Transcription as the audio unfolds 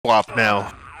Flop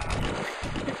now.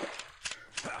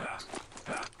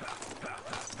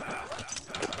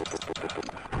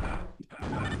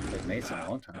 They've made some in a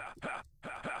long time.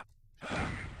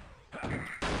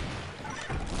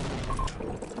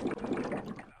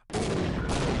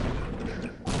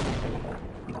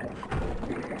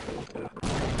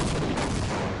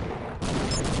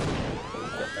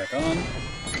 Get back on.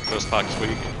 Ghost Pock's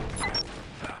weak.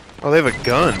 Oh, they have a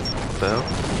gun. What the hell?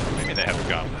 Maybe they have a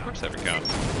gun. Of course they have a gun.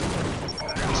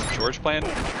 Is George playing?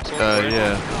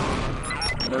 Yeah.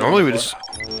 Normally we just...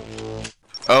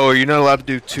 Oh, are you not allowed to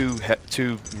do two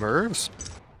MERVs?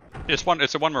 It's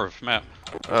a one MERV map.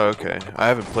 Oh, okay. I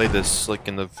haven't played this, like,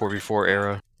 in the 4v4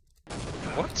 era.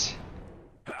 What?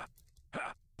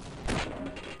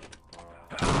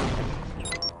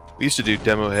 We used to do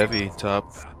demo heavy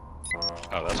top.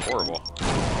 Oh, that's horrible.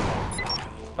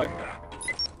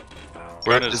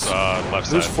 Where Gun is left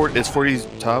side. Is 40's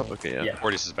top? Okay, yeah.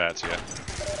 40's is bats, yeah.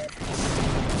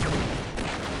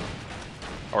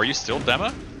 Oh, are you still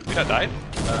demo? You not died?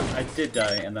 I did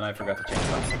die, and then I forgot to change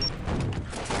that.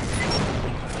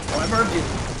 Oh, I murdered you!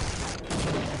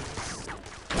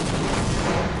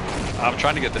 I'm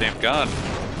trying to get the damn gun.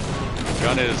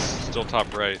 Gun is still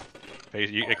top right.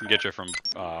 It can get you from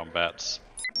bats.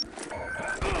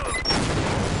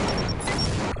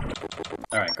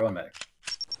 Alright, go on medic.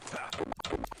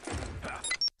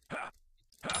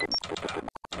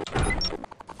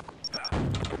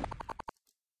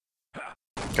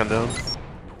 Gun down.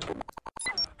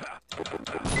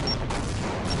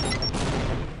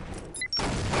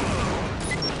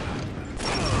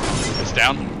 It's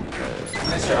down.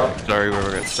 Nice job. Sorry,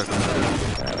 whoever got stuck on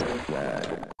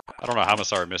that. I don't know how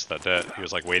Masara missed that debt. He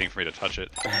was like waiting for me to touch it.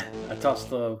 I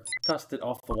tossed it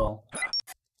off the wall.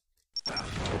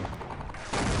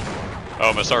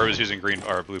 Oh, Masara was using green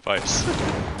or blue pipes.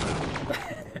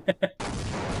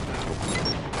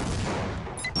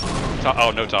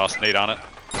 Oh, no toss. Nade on it.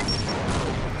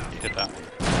 You hit that.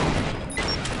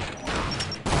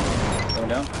 Going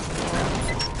down.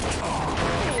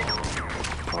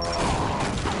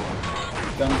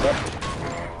 Guns up.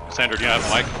 Sandra, do you have a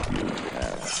mic?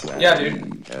 Yeah,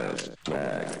 dude.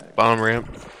 Bottom ramp.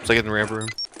 Second ramp room.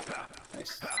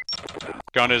 Nice.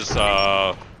 Gun is,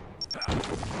 oh,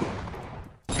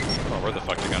 where the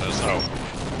fuck the gun is? Oh.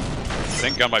 I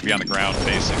think gun might be on the ground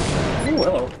facing. Oh,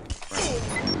 hello.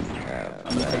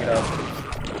 I'm gonna take it out.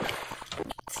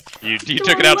 You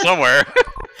took it out somewhere.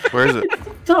 Where is it?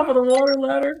 Top of the water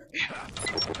ladder.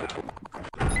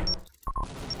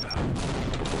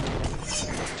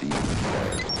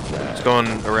 It's going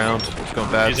around. It's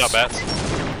going bats. He's out bats.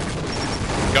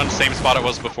 Gun same spot it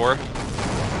was before.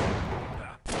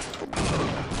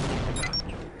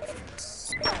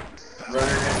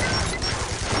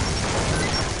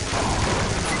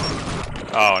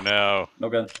 Oh no. No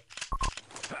gun.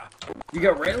 You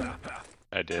got railed?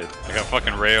 I did. I got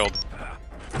fucking railed.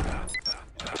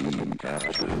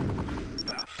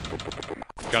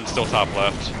 Gun still top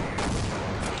left.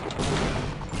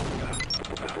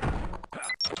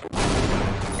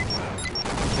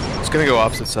 It's gonna go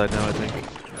opposite side now, I think.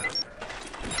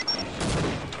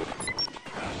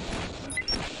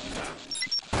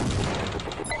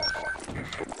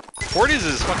 Forties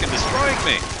is fucking destroying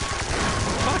me.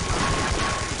 Fuck.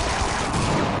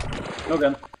 No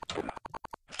gun.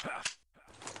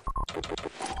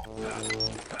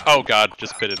 Oh god,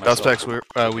 just pitted myself. Suspects weak.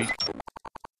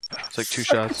 It's like 2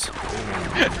 shots.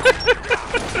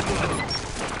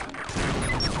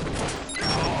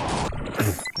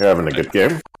 You're having a good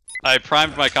game. I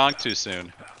primed my conch too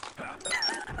soon.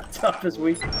 Top is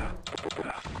weak.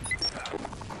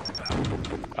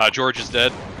 George is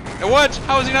dead. What?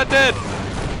 How is he not dead?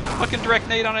 Fucking direct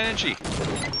nade on an Engie.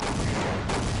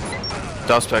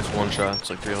 Suspects 1 shot. It's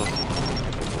like 3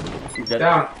 left. He's dead.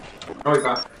 Down. No, he's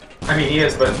not. I mean, he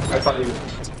is, but I thought he was.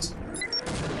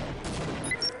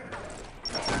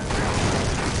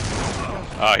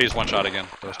 He's 1 shot again.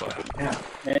 Yeah.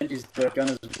 And the gun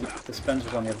is weak. The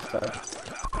Spencer's on the other side.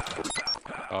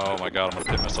 Oh my god, I'm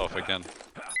gonna hit myself again.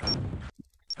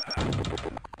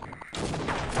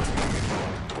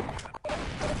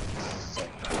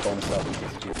 Bonus up in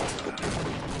case you.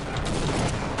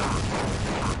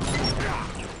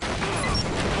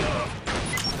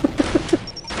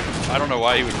 I don't know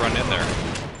why he would run in there.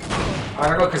 I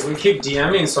don't know, because we keep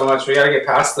DMing so much, we gotta get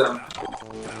past them.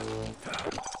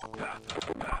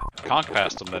 Conk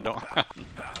past him, then don't run.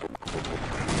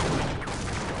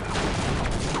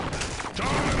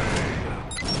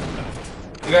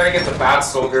 We gotta get the bad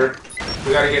soldier.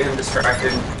 We gotta get him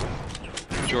distracted.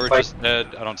 George Like- is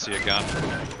dead. I don't see a gun.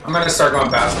 I'm gonna start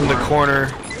going past In him. the corner,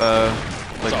 like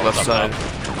It's all left up side. now.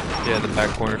 Yeah, the back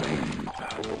corner.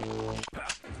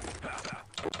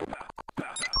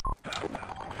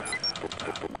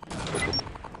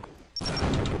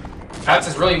 Bats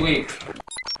is really weak.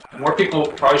 More people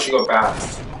probably should go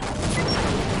Bats.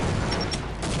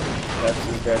 That's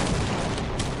is dead.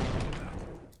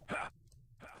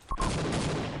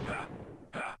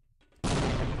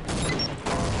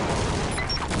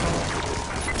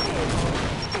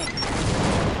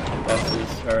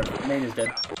 Our main is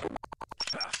dead.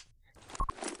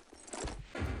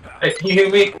 Hey, can you heal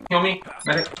me? Heal me?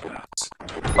 Medic?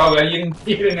 Oh, yeah, you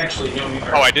didn't actually heal me.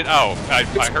 Oh, I did. Oh, I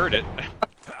heard it.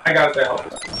 I got it to help.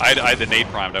 I had the nade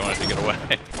primed. I wanted to get away.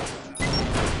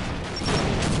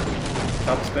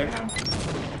 Top spec.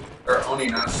 They're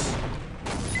owning us.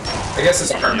 I guess it's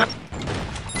a turn now.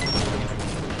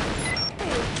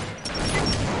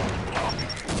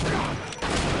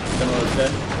 Demo is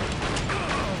dead.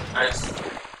 Nice.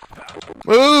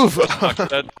 Move! Fuck's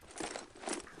dead.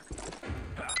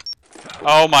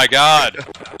 Oh my god!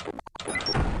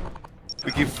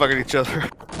 We keep fucking each other.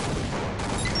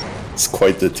 It's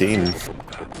quite the team.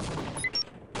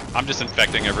 I'm just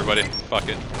infecting everybody. Fuck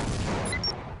it.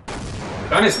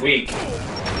 Gun is weak.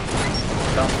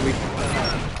 Top's weak.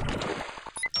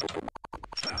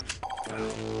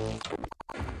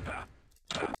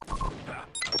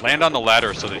 Land on the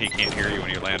ladder so that he can't hear you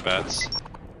when you land bats.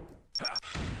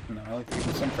 No, I like to give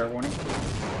him some fair warning.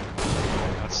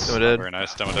 That's Demo dead. very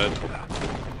nice. Demo dead.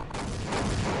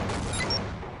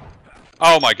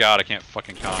 Oh my god, I can't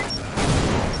fucking con.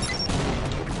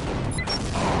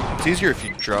 It's easier if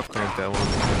you drop crank that one.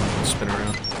 Spin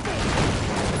around.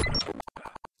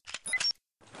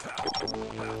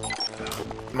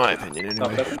 In my opinion, Top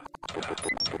anyway. open.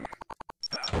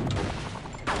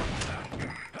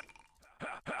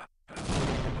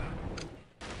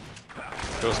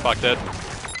 Ghost Spock dead.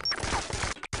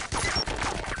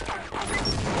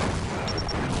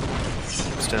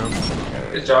 It's down.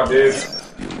 Good job, dude. Is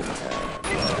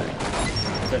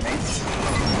that main?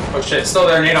 Oh shit, still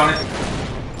there, nade on it.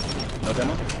 No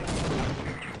demo?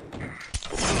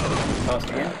 Tossed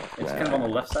again. It's kind of on the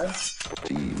left side.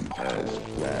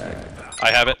 I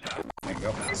have it. There you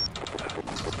go.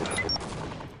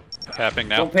 Tapping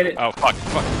now. Don't pit it. Oh fuck,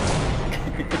 fuck.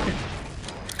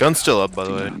 Gun's still up, by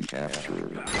the way.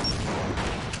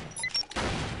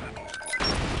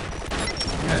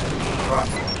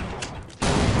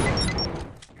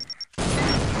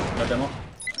 No demo.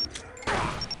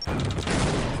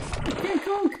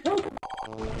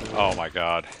 Oh my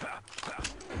god.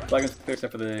 Flag is clear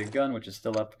except for the gun, which is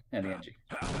still up, and the NG.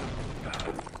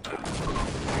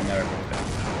 And now everything's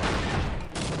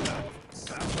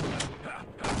down.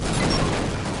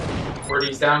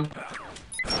 Birdie's down.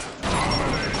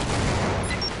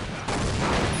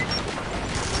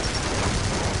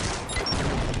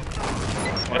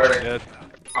 What are they? Dead.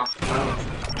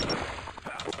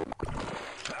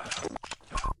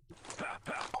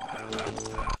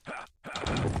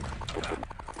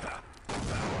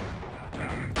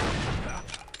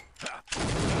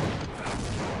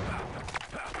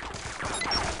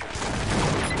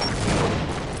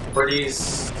 Birdie's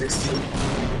 60.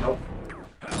 Nope.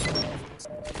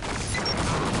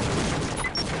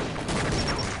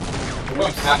 I'm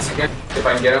going Pats again, if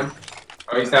I can get him.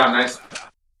 Oh, he's down, nice.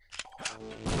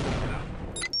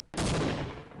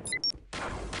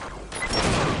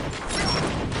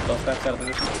 Both backs out of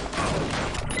position.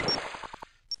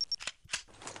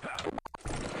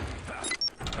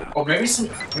 Oh,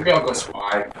 maybe I'll go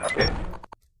spy. Okay.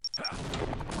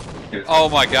 Oh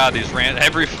my god, these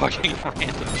every fucking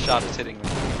random shot is hitting me.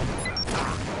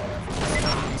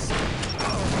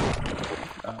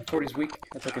 40's weak.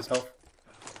 I took his health.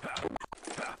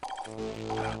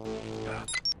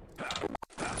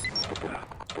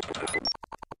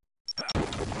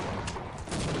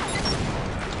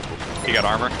 He got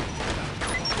armor.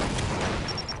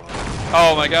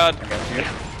 Oh my god. I got you.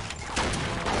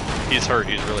 He's hurt,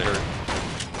 he's really hurt.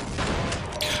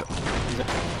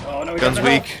 Oh no, he Gun's got the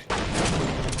weak.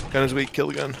 Gun is weak. Kill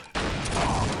the gun.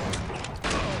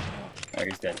 Oh,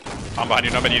 he's dead. I'm behind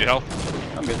you, nobody need help.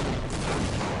 I'm good.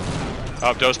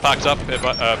 Oh, Dose packs up,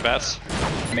 bats.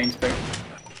 Main spare.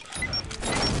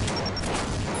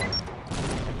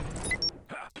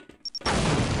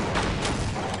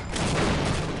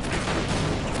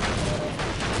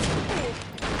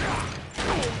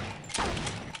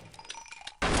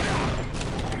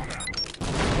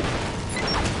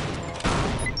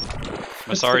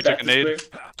 Masari took a nade. Clear.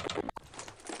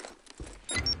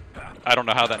 I don't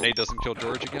know how that nade doesn't kill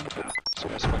George again. This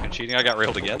guy's fucking cheating. I got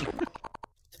railed again.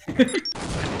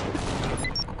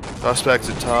 Prospects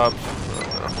at top.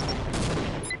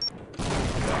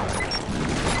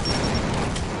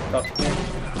 Top secure.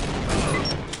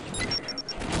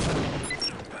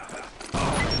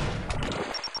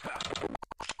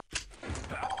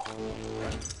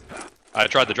 I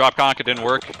tried the drop conk, it didn't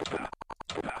work.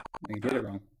 You did it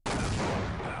wrong.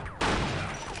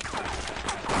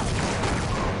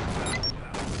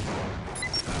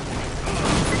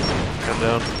 Come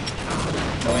down.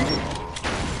 No injury.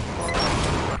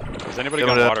 Has anybody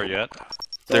Coming got up. water yet?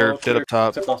 They're Clear, dead up top.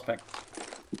 except last pack.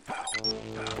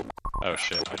 Oh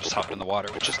shit, I just hopped in the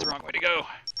water, which is the wrong way to go.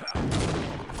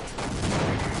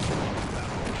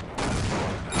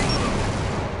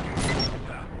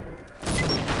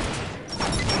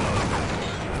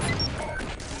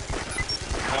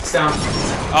 It's down.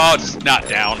 Oh, it's not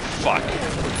down. Fuck.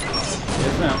 It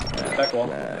is now. Back wall.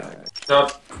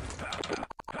 Drop.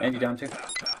 And you down too.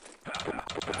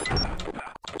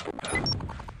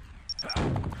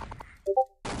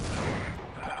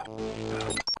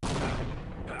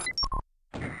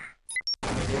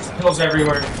 There's pills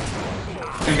everywhere.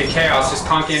 It's gonna be chaos, just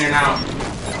conk in and out.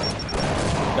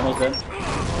 Demo's dead.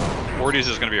 40s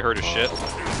is gonna be hurt as shit.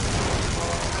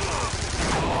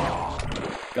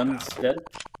 Gun's dead.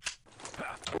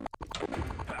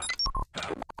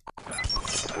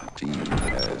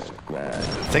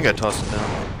 I think I tossed it down.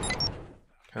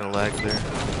 Kind of lagged there.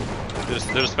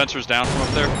 There's Spencer's down from up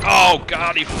there. Oh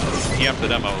god, he amped the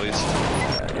demo at least.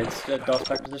 It's DOS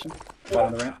back position.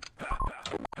 Bottom of the ramp.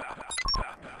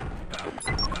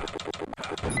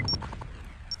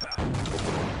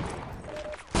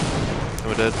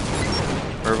 I'm dead.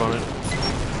 Merv on it.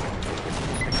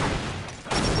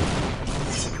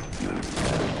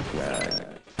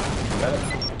 Got it.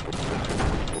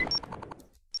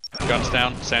 Gun's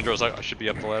down. Sandro's I should be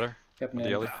up the ladder. Captain The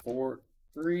in alley. 4,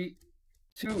 3,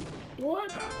 2, 1.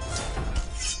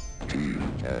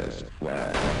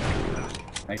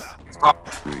 Nice. Top.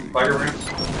 Fire ramp.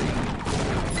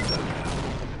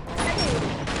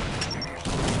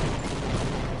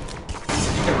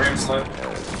 You can ramp slip.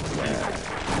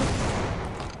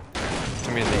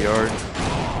 Give me in the yard.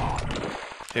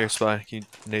 Here, Spy. Can you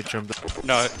nade jump it?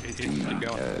 No, keep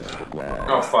going.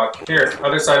 Oh fuck. Here,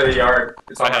 other side of the yard.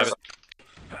 It's I on have our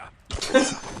it.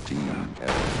 side.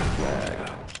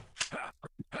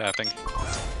 Tapping.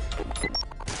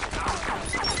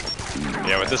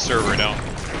 Yeah, with this server, don't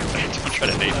try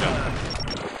to nade jump.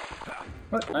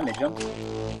 What? I made jump.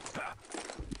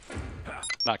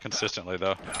 Not consistently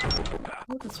though.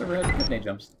 What? The server had good nade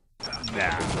jumps.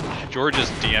 Nah. George is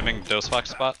DMing Dosebox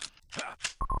spot.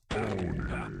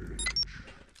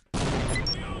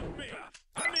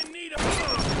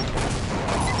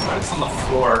 It's on the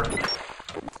floor.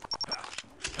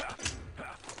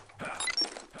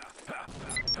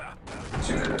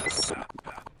 Jesus.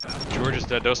 George is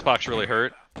dead. Dosebox really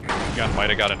hurt. Gun might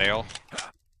have got a nail.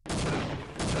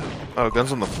 Oh,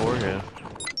 gun's on the floor, yeah.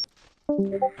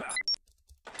 Oh,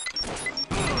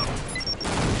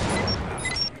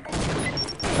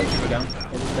 should go down.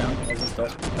 It is down. As is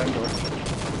DOS. Back door.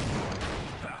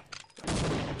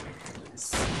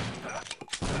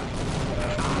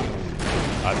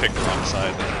 I picked the wrong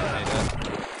side.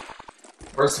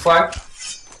 Where's the flag?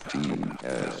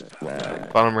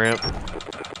 Bottom ramp.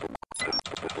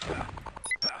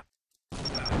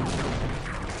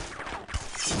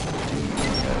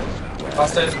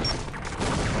 Lost it.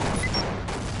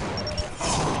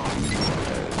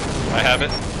 I have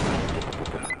it.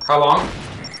 How long?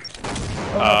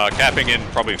 Capping in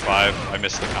probably 5. I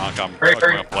missed the conk. I'm Hurry,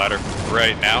 going hurry. up ladder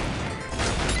right now.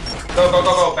 Go, go,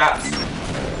 go, go, bats.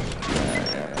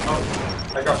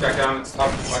 Oh, I got back down. It's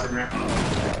top ladder ramp.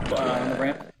 On the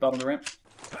ramp. Bottom of the ramp.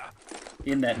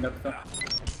 In that nook though.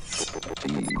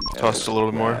 Tossed a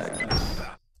little bit more.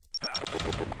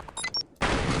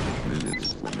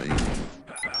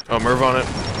 Oh, Merv on it.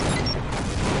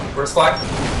 Where's flag?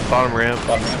 Bottom ramp.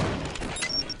 Bottom ramp.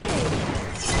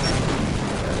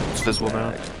 It's visible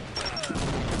now.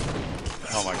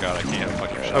 Oh my god, I can't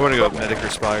fucking I shot. want to go medic or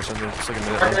spy or something. It's like a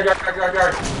minute. Guard, guard, guard, guard,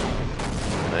 guard.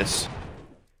 Nice.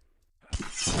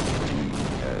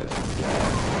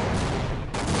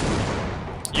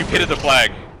 You pitted the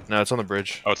flag. No, it's on the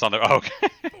bridge. Oh, it's on the. Oh, okay.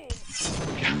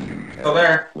 Still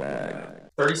there.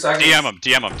 30 seconds. DM them.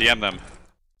 DM them. DM them.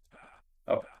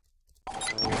 Oh.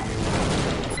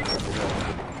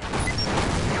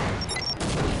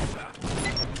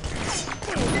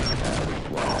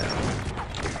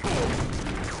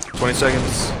 $20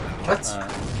 seconds. What?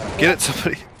 Get it,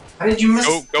 somebody. How did you miss?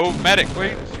 Go, medic.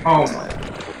 Wait. Oh my.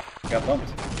 Got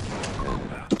bumped.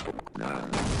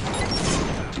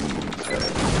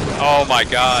 Oh my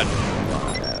god.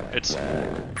 It's.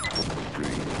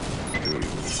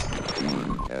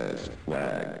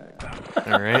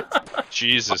 Alright.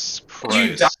 Jesus Did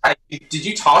you Christ. die? Did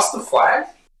you toss the flag?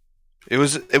 It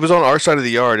was on our side of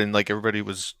the yard, and like everybody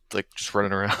was like just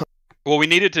running around. Well, we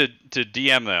needed to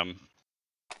DM them.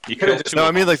 You could've killed just- two No, of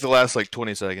I mean them. like the last like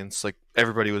 20 seconds. Like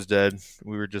everybody was dead.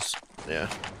 We were just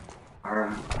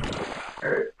Alright.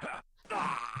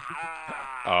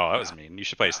 Oh, that was mean. You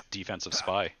should play defensive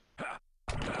spy.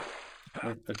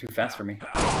 They're too fast for me.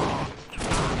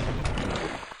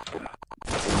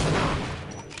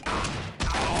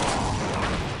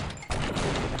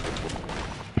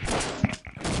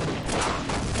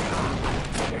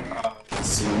 Let's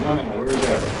see. No, where's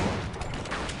that?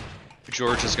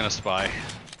 George is gonna spy.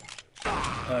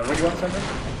 Where do you want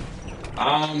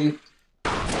something?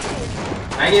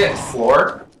 Can I get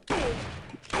floor?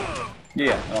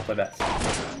 Yeah, and I'll play that.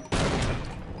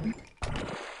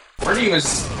 Birdie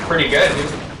was pretty good. He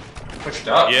was pushed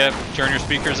up. Yeah, turn your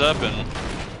speakers up and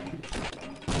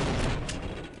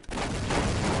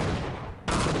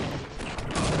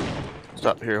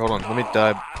stop here. Hold on, let me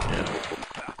die. Yeah.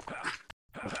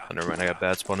 Oh, never mind. I got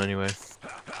bad spawn anyway.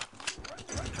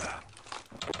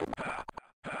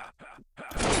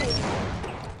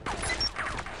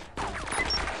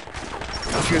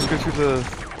 How'd you guys go through the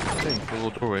thing, the little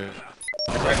doorway?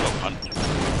 that's no fun.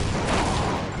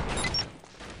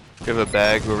 You have a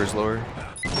bag, whoever's lower.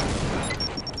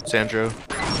 Sandro.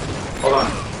 Hold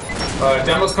on.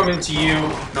 Demo's coming to you.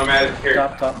 No matter. Here.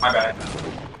 Top. My bad.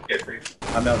 Get it for you.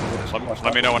 I'm out.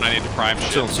 Let me know when I need to prime Still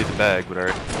shit. don't see the bag, but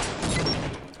alright.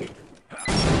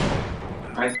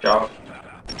 Nice job.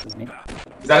 Me.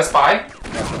 Is that a spy?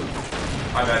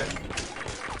 My bad.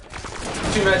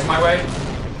 2 minutes my way.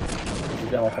 Is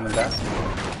demo coming back?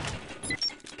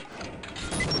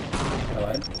 I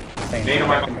lied. Saying Nate on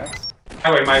my- coming back.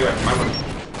 My way.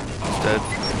 Dead.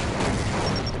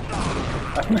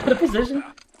 I'm out of position.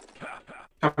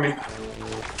 Coming.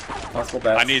 Possible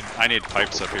bats. I need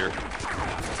pipes up here.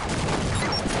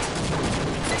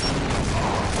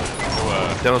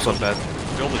 So, Demo's not bad.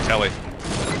 build a telly.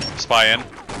 Spy in. I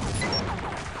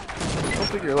don't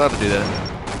think you're allowed to do that.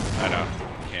 I know.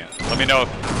 You can't. Let me know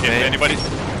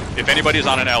if anybody's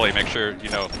on an alley, make sure you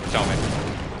know, tell me.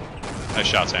 Nice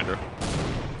shot, Sandro.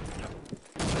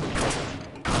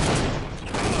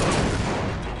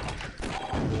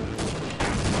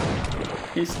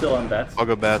 He's still on bats. I'll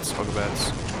go bats.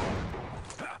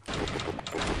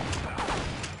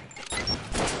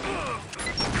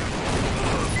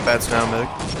 Bats now, Meg.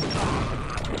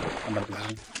 I'm out of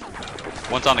position.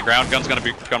 One's on the ground.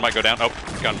 Gun might go down.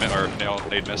 Oh,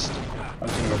 nade missed. I'm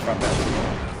just gonna go front bats.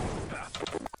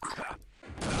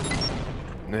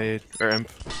 Nade or imp.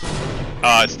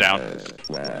 It's down.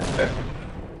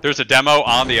 There's a demo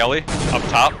on the alley up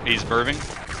top. He's burving.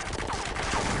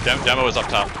 Demo is up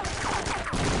top.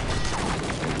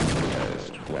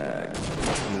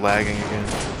 I'm lagging again.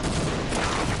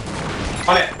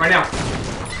 On it right now.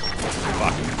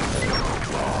 Fuck.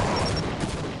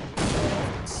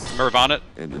 Merv on it.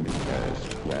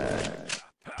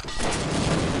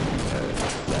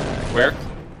 Where?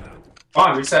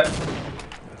 On reset.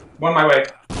 One my way.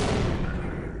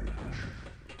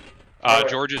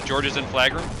 George is in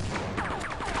flag room.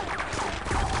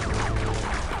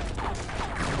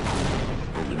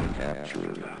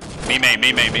 Me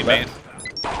main.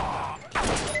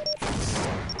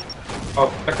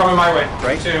 Oh, they're coming my way.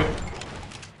 Right. 2.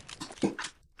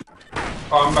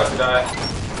 Oh, I'm about to die.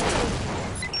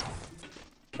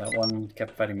 That one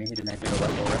kept fighting me. He didn't actually go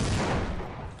left or right.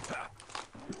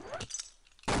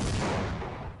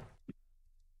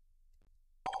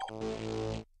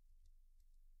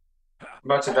 I'm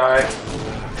about to die.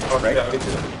 Oh, Right. yeah, me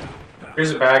too.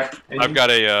 Here's a bag. And I've got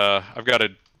a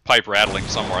pipe rattling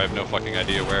somewhere. I have no fucking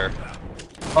idea where.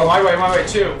 Oh, my way,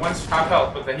 2. One's half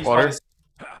health, but then he's Water.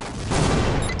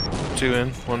 probably... 2 in,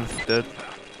 1 dead.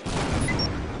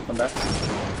 Come back.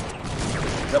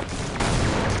 Yep.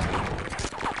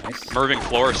 Nice. Merving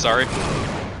floor. Sorry.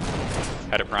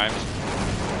 Had it primed.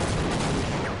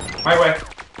 My way.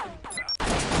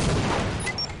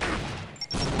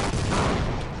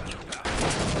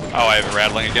 Oh, I have it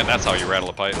rattling again. That's how you rattle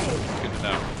a pipe. Good to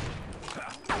know.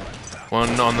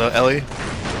 1 on the Ellie.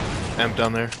 Amp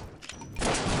down there.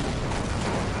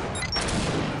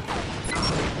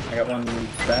 I got one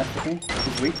bat with me.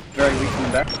 He's weak. Very weak from the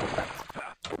back.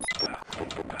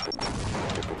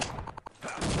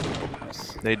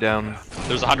 Nice. Nade down.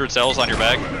 There's 100 cells on your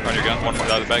bag, on your gun. One more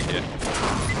other bag. Yeah.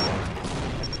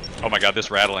 Oh my god, this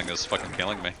rattling is fucking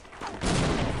killing me.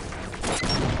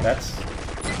 Bats.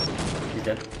 He's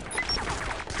dead.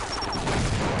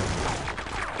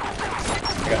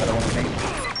 I got another one with me.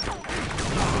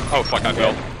 Oh fuck, I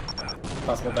fell.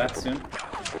 Possible bats soon.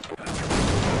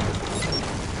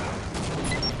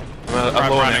 I'm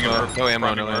low on Priming ammo. Merv. No ammo,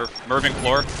 Priming no ammo. Merv. Merving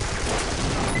floor.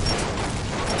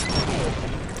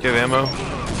 Do you have ammo?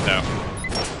 No.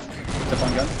 Step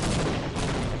on gun.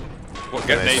 Well,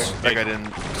 get Nice. Nate. That guy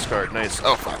didn't discard. Nice.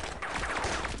 Oh, fuck.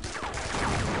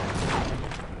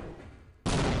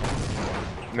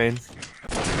 Main.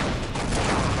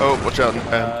 Oh, watch out.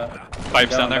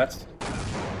 Pipes down there. Best.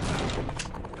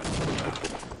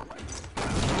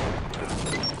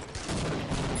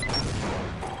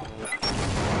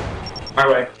 My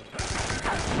way.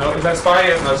 No, is that spy?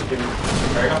 No, that's good.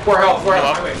 Alright, 4 health, 4 Still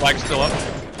health. up. My way. Flag's still up.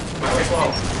 My way, 4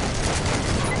 health.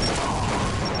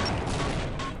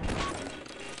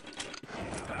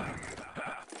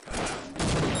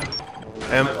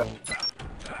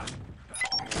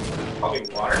 Probably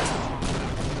water.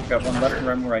 Got one left and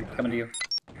one right. Coming to you.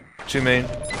 2 main.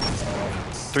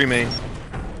 3 main.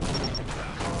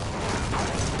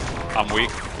 I'm weak.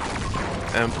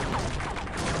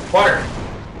 Water.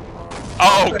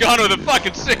 Oh, gun with a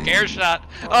fucking sick air shot.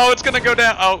 Oh, it's gonna go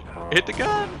down. Oh, hit the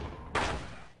gun.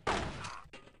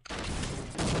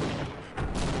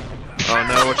 Oh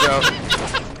no, watch out.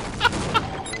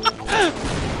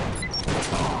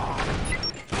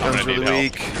 I'm Gun's gonna need really help.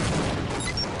 weak.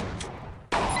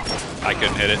 I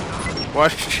couldn't hit it.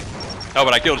 What? Oh,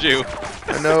 but I killed you.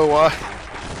 I know why.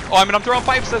 Oh, I mean, I'm throwing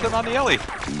pipes at them on the alley.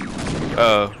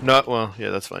 Oh, not well. Yeah,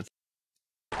 that's fine.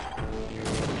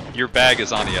 Your bag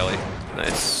is on the alley.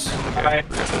 Nice. Alright.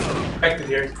 Back to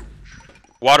here.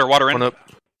 Water in. One up.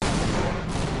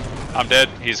 I'm dead.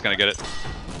 He's gonna get it.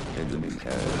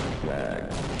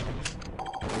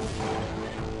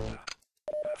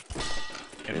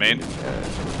 In main.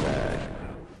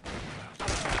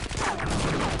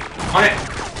 On it.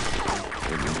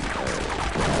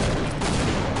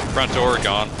 Front door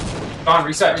gone. Gone.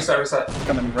 Reset.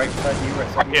 Coming right beside you.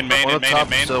 Right side you. In main, One in up main, top. in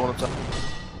main. Still one up top.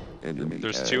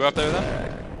 There's 2 up there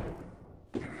then?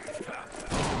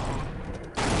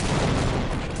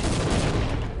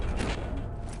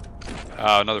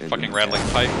 Another fucking rattling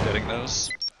pipe, getting those.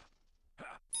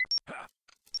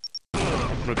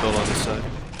 I'm gonna build on this side.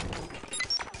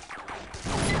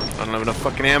 I don't have enough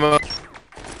fucking ammo.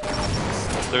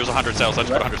 There's 100 cells, I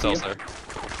just put 100 cells there.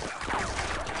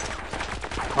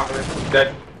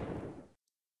 Dead.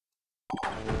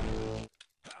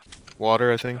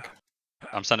 Water, I think.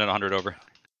 I'm sending 100 over.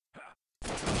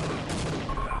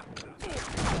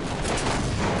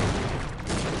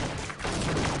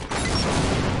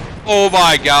 Oh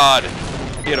my god!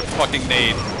 He had a fucking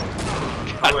nade.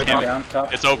 God damn it. Down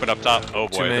top. It's open up top. Oh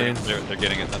boy, main. they're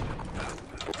getting it then.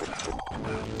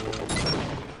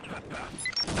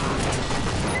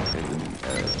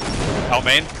 Out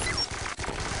main.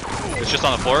 It's just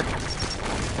on the floor.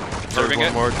 Observing One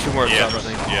it. more, 2 more up Yeah, top, I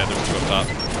think. yeah, there's 2 up top.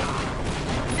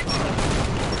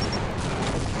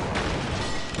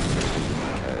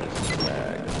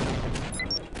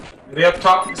 Are they up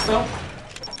top still?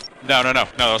 No,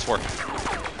 that's 4.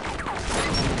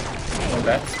 One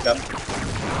back. Got him.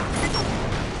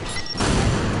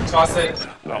 Toss it.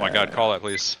 Oh my god, call that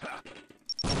please.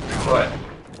 What?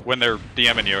 When they're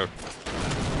DMing you.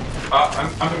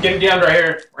 I'm getting down right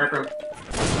here. Right from.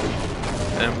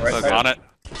 Right Okay. side. On it.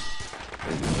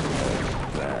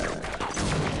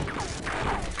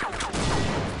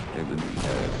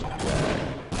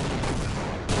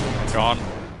 Gone.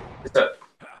 Reset.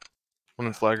 One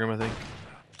in flag room, I think.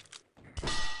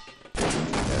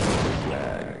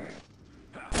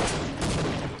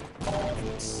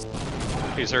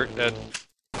 He's hurt, dead.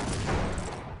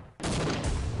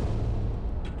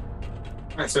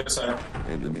 Nice, suicide.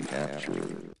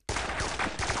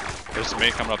 There's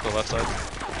me coming up the left side.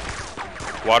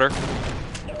 Water.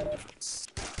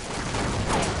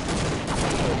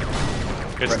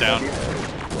 It's Right down. side you.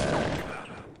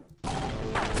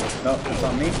 No, it's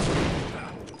on me.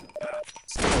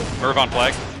 Merv on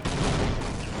flag.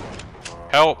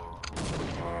 Help!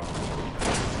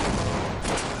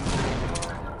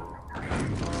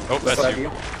 Oh, that's Beside you.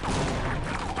 you.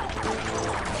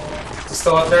 Is it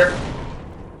still up there?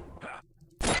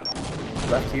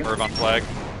 Left you. Merv on flag.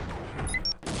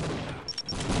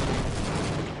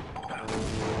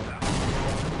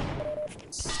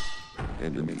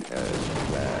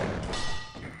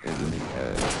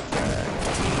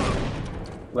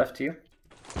 Left you.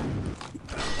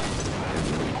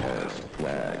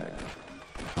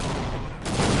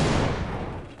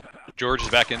 George is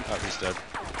back in. Oh, he's dead.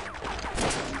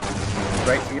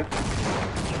 Right to you.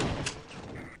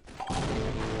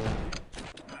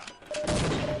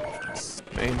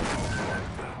 Main.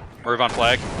 Merv on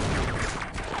flag.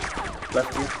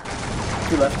 Left you.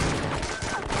 2 left.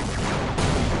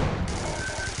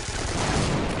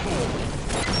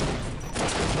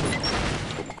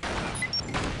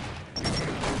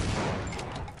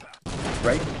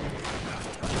 Right.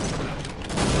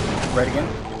 Right again.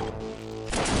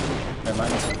 Never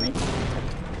mind, this is me.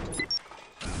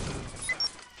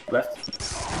 Left.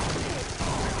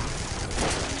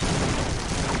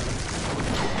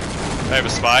 I have a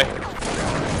spy.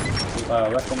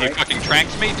 Left and He right. fucking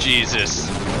tranked me? Jesus.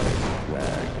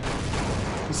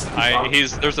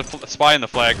 There's a spy in the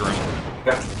flag room.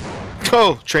 Yeah.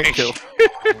 Oh, train kill.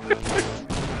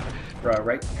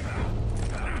 Right.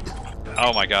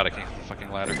 Oh my god, I can't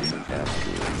fucking ladder.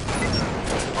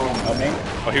 Oh, main.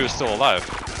 Oh, he was still alive.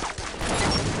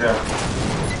 Yeah.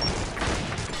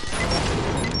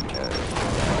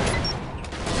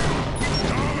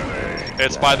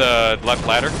 It's by the left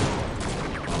ladder.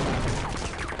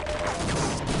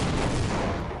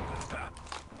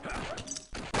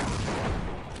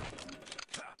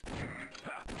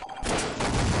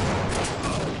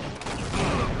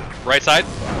 Right side.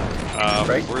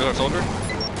 Right. Where's our soldier?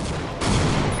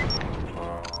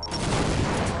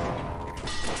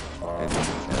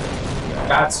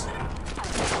 Bats.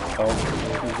 Oh,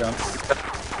 he jumps.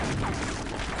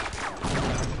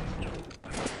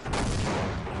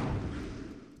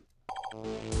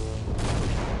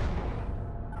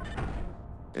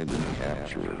 Engine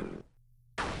captured.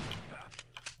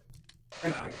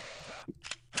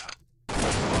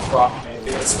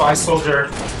 Spy soldier.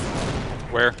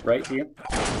 Where? Right here.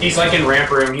 He's like in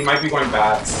ramp room. He might be going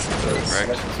bats. Right.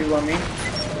 That's 2 on me.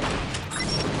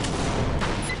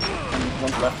 And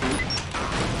one's left here.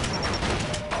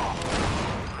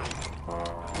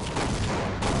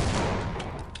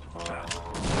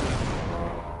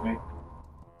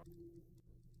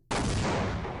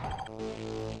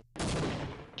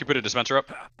 Can you put a dispenser up?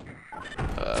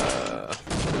 Not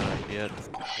yet.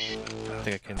 I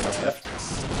think I can. Left.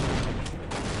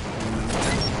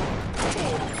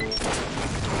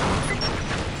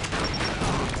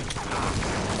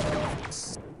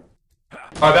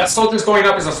 That soldier's going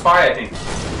up as a spy, I think.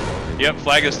 Yep,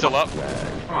 flag is still up.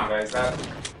 Come on, guys. That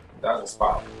was a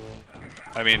spy.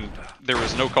 I mean, there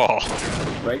was no call.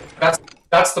 Right.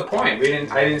 That's the point.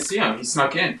 I didn't see him. He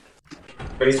snuck in,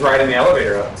 but he's riding the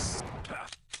elevator up.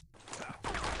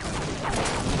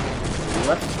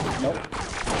 Left. Nope.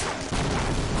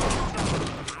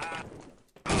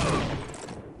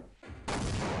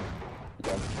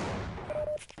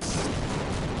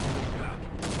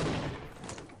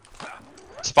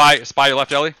 Spy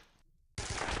left, Ellie.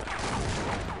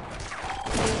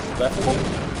 Left.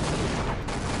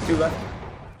 2 left.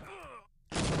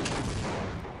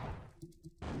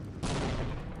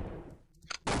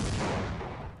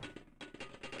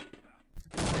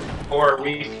 Or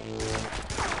weak.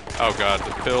 Oh god,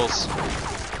 the pills.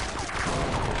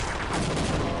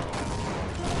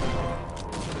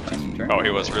 Oh, he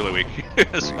was really weak.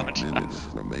 This much. Minutes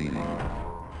remaining.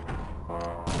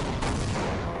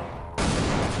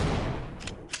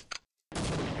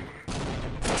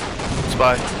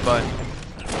 Spy.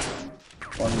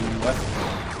 One left.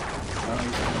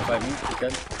 He's gonna fight me. He's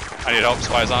dead. I need help.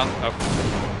 Spy's on. Oh,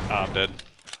 I'm dead.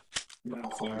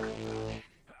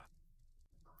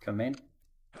 Come main.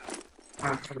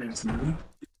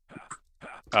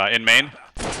 In main.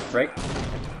 Right.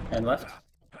 And left.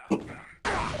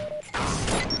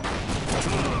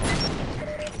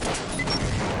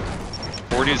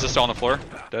 40 is just on the floor.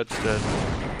 Dead.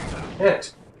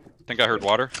 Hit. Think I heard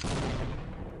water.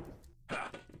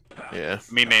 Yeah.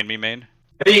 Me main.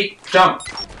 Hey, jump.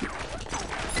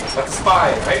 That's a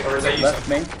spy, right? Or is that you? Left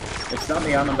main. It's not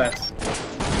me, I'm on bats.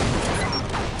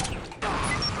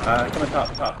 Come on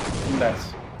top. In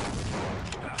bats.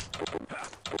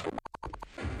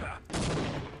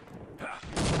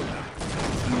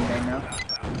 Me main now.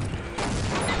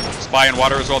 Spy and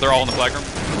water as well. They're all in the flag room.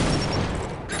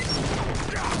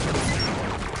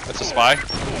 That's a spy.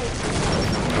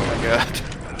 Oh my god.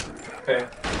 Okay.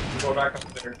 Go back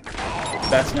up there.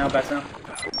 Bats now.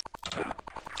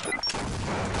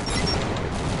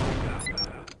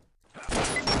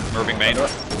 Moving main.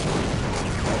 Nice.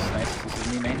 This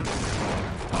is me main.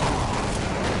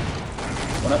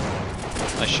 One up.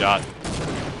 Nice shot.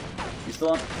 You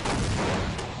still on?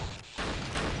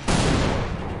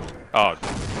 Oh.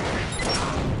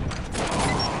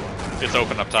 It's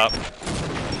open up top.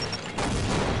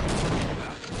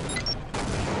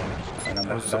 And I'm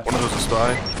back to One of those a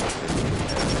spy.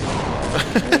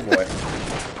 Oh boy.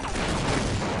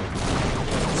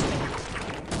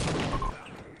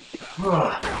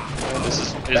 This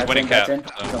is Bats winning in, cap. bats in.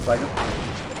 So. He's on flag.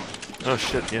 Oh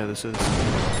shit, yeah, this is.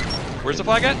 Where's the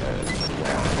flag at?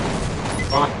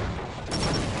 Come on.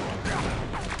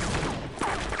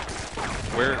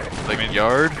 Where? Like, I mean,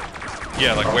 yard?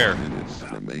 yeah, like where? Minutes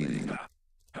remaining.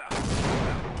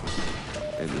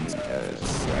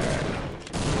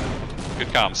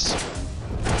 Comms.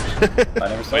 I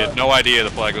never saw We it. had no idea the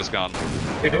flag was gone.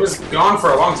 It was gone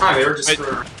for a long time. They were just.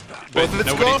 But- Well, if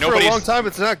it's gone for a long time,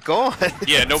 it's not gone.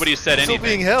 Yeah, nobody said It's still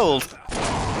anything. being held.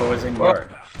 What was in Well-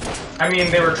 yard? I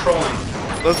mean, they were trolling.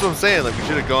 That's what I'm saying. Like we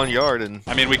should have gone yard and.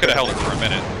 I mean, we could have held it for a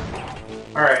minute.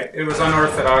 All right, it was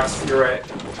unorthodox. You're right.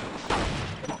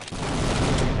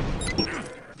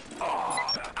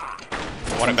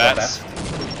 One at bats.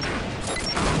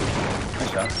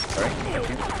 Nice job. Sorry. Thank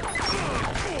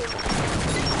you.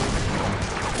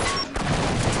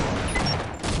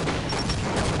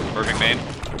 Perfect main.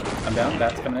 I'm down.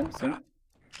 Bats coming in soon.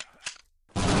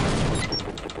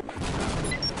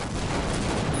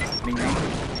 Me, me.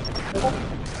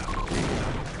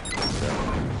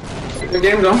 Good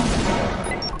game, though.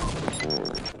 4,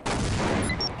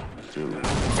 2,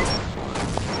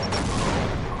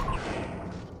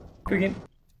 Good game.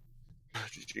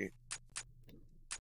 GG.